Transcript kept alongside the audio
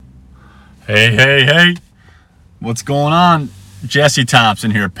Hey. What's going on? Jesse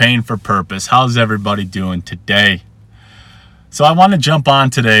Thompson here, Pain for Purpose. How's everybody doing today? So I want to jump on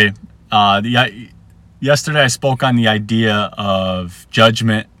today. Yesterday I spoke on the idea of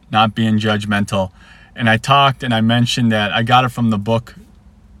judgment, not being judgmental. And I mentioned that I got it from the book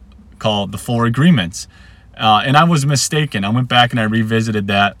called The Four Agreements. And I was mistaken. I went back and I revisited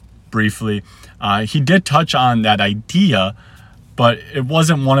that briefly. He did touch on that idea, but it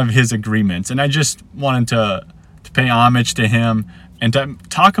wasn't one of his agreements. And I just wanted to pay homage to him and to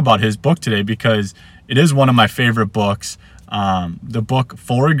talk about his book today because it is one of my favorite books. The book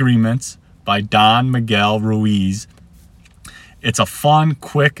Four Agreements by Don Miguel Ruiz. It's a fun,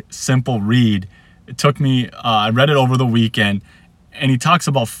 quick, simple read. It took me, I read it over the weekend, and he talks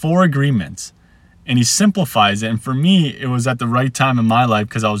about four agreements and he simplifies it. And for me, it was at the right time in my life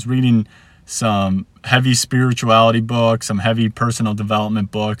because I was reading some heavy spirituality books, some heavy personal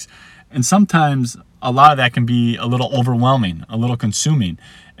development books. And sometimes a lot of that can be a little overwhelming, a little consuming.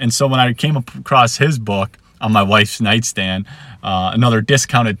 And so when I came across his book on my wife's nightstand, another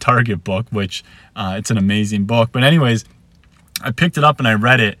discounted Target book, which it's an amazing book. But anyways, I picked it up and I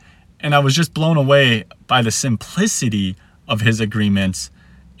read it, and I was just blown away by the simplicity of his agreements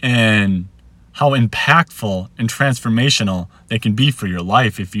and how impactful and transformational they can be for your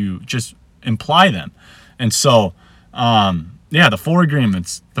life if you just imply them. And so, the four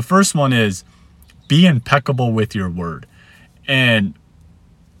agreements. The first one is be impeccable with your word. And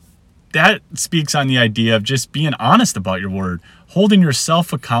that speaks on the idea of just being honest about your word, holding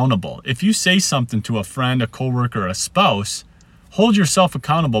yourself accountable. If you say something to a friend, a coworker, a spouse, hold yourself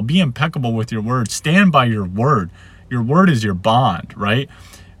accountable. Be impeccable with your word. Stand by your word. Your word is your bond, right?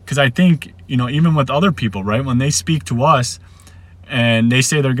 Because I think, even with other people, right, when they speak to us and they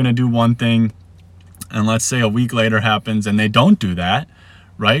say they're going to do one thing, and let's say a week later happens and they don't do that,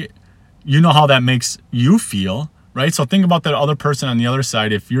 right? You know how that makes you feel, right? So think about that other person on the other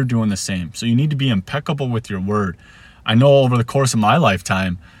side if you're doing the same. So you need to be impeccable with your word. I know over the course of my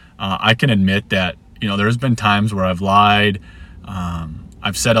lifetime, I can admit that, there's been times where I've lied.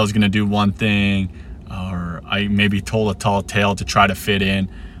 I've said I was going to do one thing, or I maybe told a tall tale to try to fit in,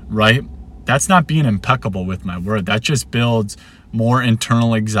 right? That's not being impeccable with my word. That just builds more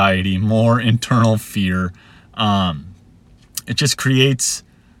internal anxiety, more internal fear. It just creates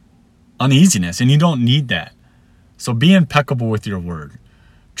uneasiness, and you don't need that. So be impeccable with your word.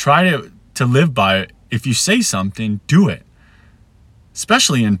 Try to live by it. If you say something, do it,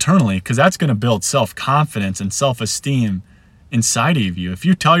 especially internally, because that's going to build self-confidence and self-esteem inside of you. If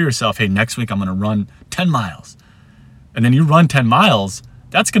you tell yourself, hey, next week I'm going to run 10 miles, and then you run 10 miles,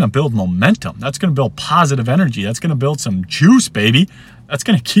 that's going to build momentum. That's going to build positive energy. That's going to build some juice, baby. That's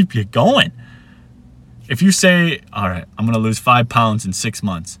going to keep you going. If you say, all right, I'm going to lose 5 pounds in 6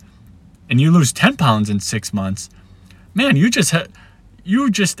 months, and you lose 10 pounds in 6 months, man, you just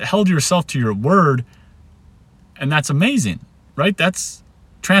held yourself to your word, and that's amazing, right? That's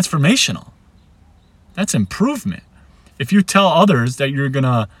transformational. That's improvement. If you tell others that you're going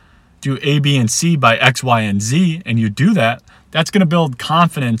to do A, B, and C by X, Y, and Z, and you do that, that's going to build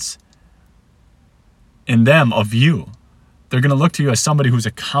confidence in them of you. They're going to look to you as somebody who's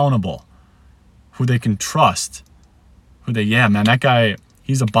accountable, who they can trust, that guy,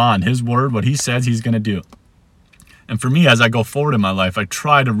 he's a bond. His word, what he says, he's going to do. And for me, as I go forward in my life, I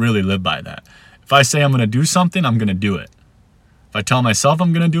try to really live by that. If I say I'm going to do something, I'm going to do it. If I tell myself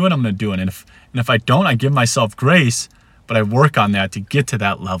I'm going to do it, I'm going to do it. And if I don't, I give myself grace, but I work on that to get to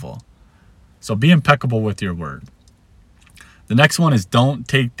that level. So be impeccable with your word. The next one is don't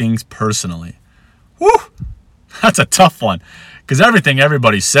take things personally. Woo! That's a tough one because everything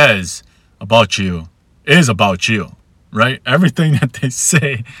everybody says about you is about you, right? Everything that they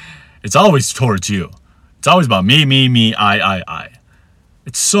say, it's always towards you. It's always about me, I.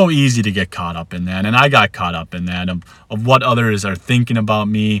 It's so easy to get caught up in that, and I got caught up in that of what others are thinking about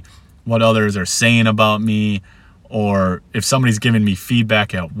me, what others are saying about me, or if somebody's giving me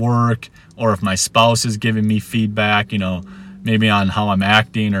feedback at work, or if my spouse is giving me feedback, maybe on how I'm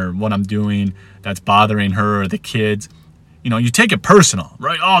acting or what I'm doing that's bothering her or the kids. You take it personal,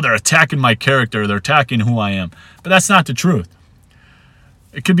 right? Oh, they're attacking my character. They're attacking who I am. But that's not the truth.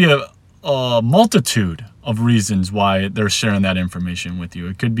 It could be a multitude of reasons why they're sharing that information with you.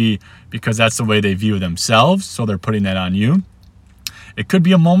 It could be because that's the way they view themselves, so they're putting that on you. It could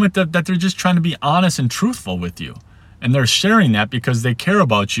be a moment that they're just trying to be honest and truthful with you. And they're sharing that because they care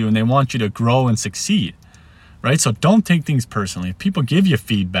about you and they want you to grow and succeed. Right? So don't take things personally. If people give you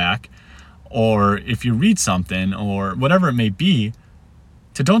feedback, or if you read something, or whatever it may be,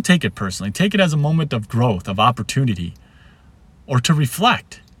 don't take it personally. Take it as a moment of growth, of opportunity, or to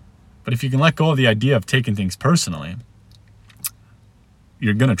reflect. But if you can let go of the idea of taking things personally,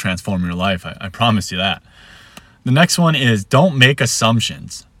 you're going to transform your life. I promise you that. The next one is don't make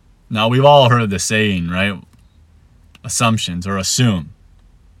assumptions. Now, we've all heard the saying, right? Assumptions, or assume.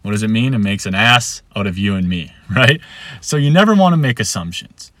 What does it mean? It makes an ass out of you and me, right? So you never want to make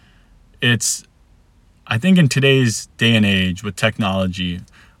assumptions. I think in today's day and age with technology,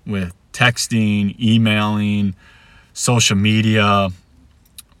 with texting, emailing, social media,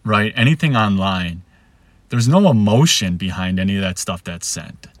 right? Anything online, there's no emotion behind any of that stuff that's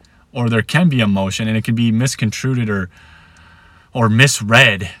sent. Or there can be emotion, and it can be misconstrued or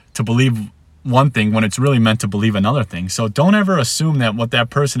misread to believe one thing when it's really meant to believe another thing. So don't ever assume that what that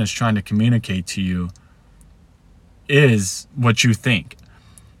person is trying to communicate to you is what you think.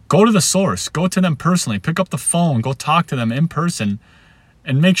 Go to the source. Go to them personally. Pick up the phone. Go talk to them in person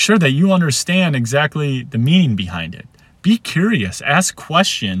and make sure that you understand exactly the meaning behind it. Be curious. Ask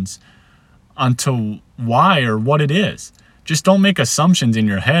questions onto why or what it is. Just don't make assumptions in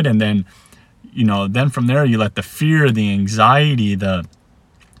your head, and then from there you let the fear, the anxiety, the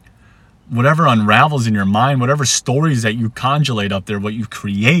whatever unravels in your mind, whatever stories that you conjure up there, what you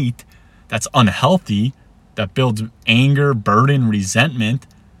create that's unhealthy, that builds anger, burden, resentment,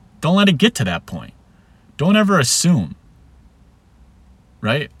 don't let it get to that point. Don't ever assume,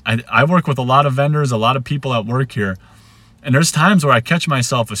 right? I work with a lot of vendors, a lot of people at work here, and there's times where I catch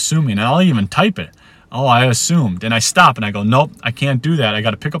myself assuming, and I'll even type it. Oh, I assumed. And I stop and I go, nope, I can't do that. I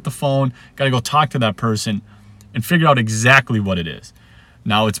got to pick up the phone, got to go talk to that person and figure out exactly what it is.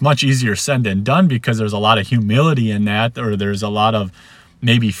 Now, it's much easier said than done because there's a lot of humility in that, or there's a lot of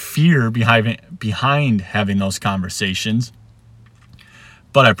maybe fear behind having those conversations.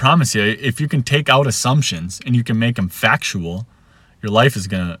 But I promise you, if you can take out assumptions and you can make them factual, your life is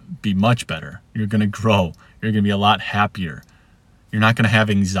going to be much better. You're going to grow. You're going to be a lot happier. You're not going to have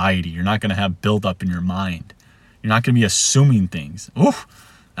anxiety. You're not going to have buildup in your mind. You're not going to be assuming things. Oof,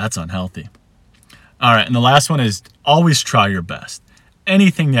 that's unhealthy. All right, and the last one is always try your best.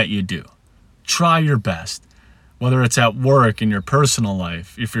 Anything that you do, try your best. Whether it's at work, in your personal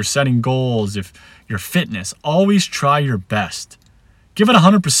life, if you're setting goals, if your fitness, always try your best. Give it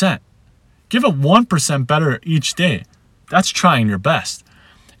 100%. Give it 1% better each day. That's trying your best.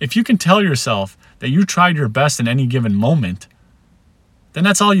 If you can tell yourself that you tried your best in any given moment, then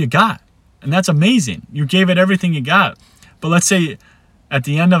that's all you got. And that's amazing. You gave it everything you got. But let's say at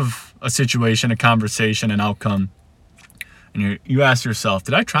the end of a situation, a conversation, an outcome, and you ask yourself,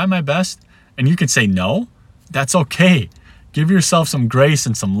 did I try my best? And you can say no. That's okay. Give yourself some grace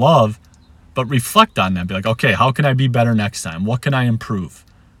and some love, but reflect on that. Be like, okay, how can I be better next time? What can I improve?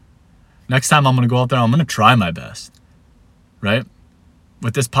 Next time I'm going to go out there, I'm going to try my best, right?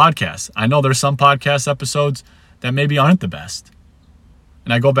 With this podcast, I know there's some podcast episodes that maybe aren't the best.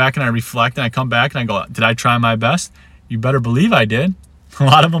 And I go back and I reflect and I come back and I go, did I try my best? You better believe I did. A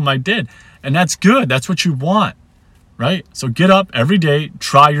lot of them I did. And that's good. That's what you want, right? So get up every day,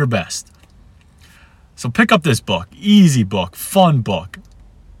 try your best. So pick up this book, easy book, fun book.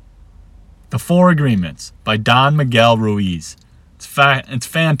 The 4 Agreements by Don Miguel Ruiz. It's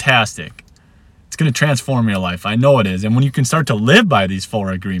fantastic. It's going to transform your life. I know it is. And when you can start to live by these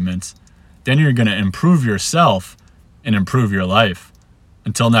 4 agreements, then you're going to improve yourself and improve your life.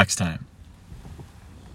 Until next time.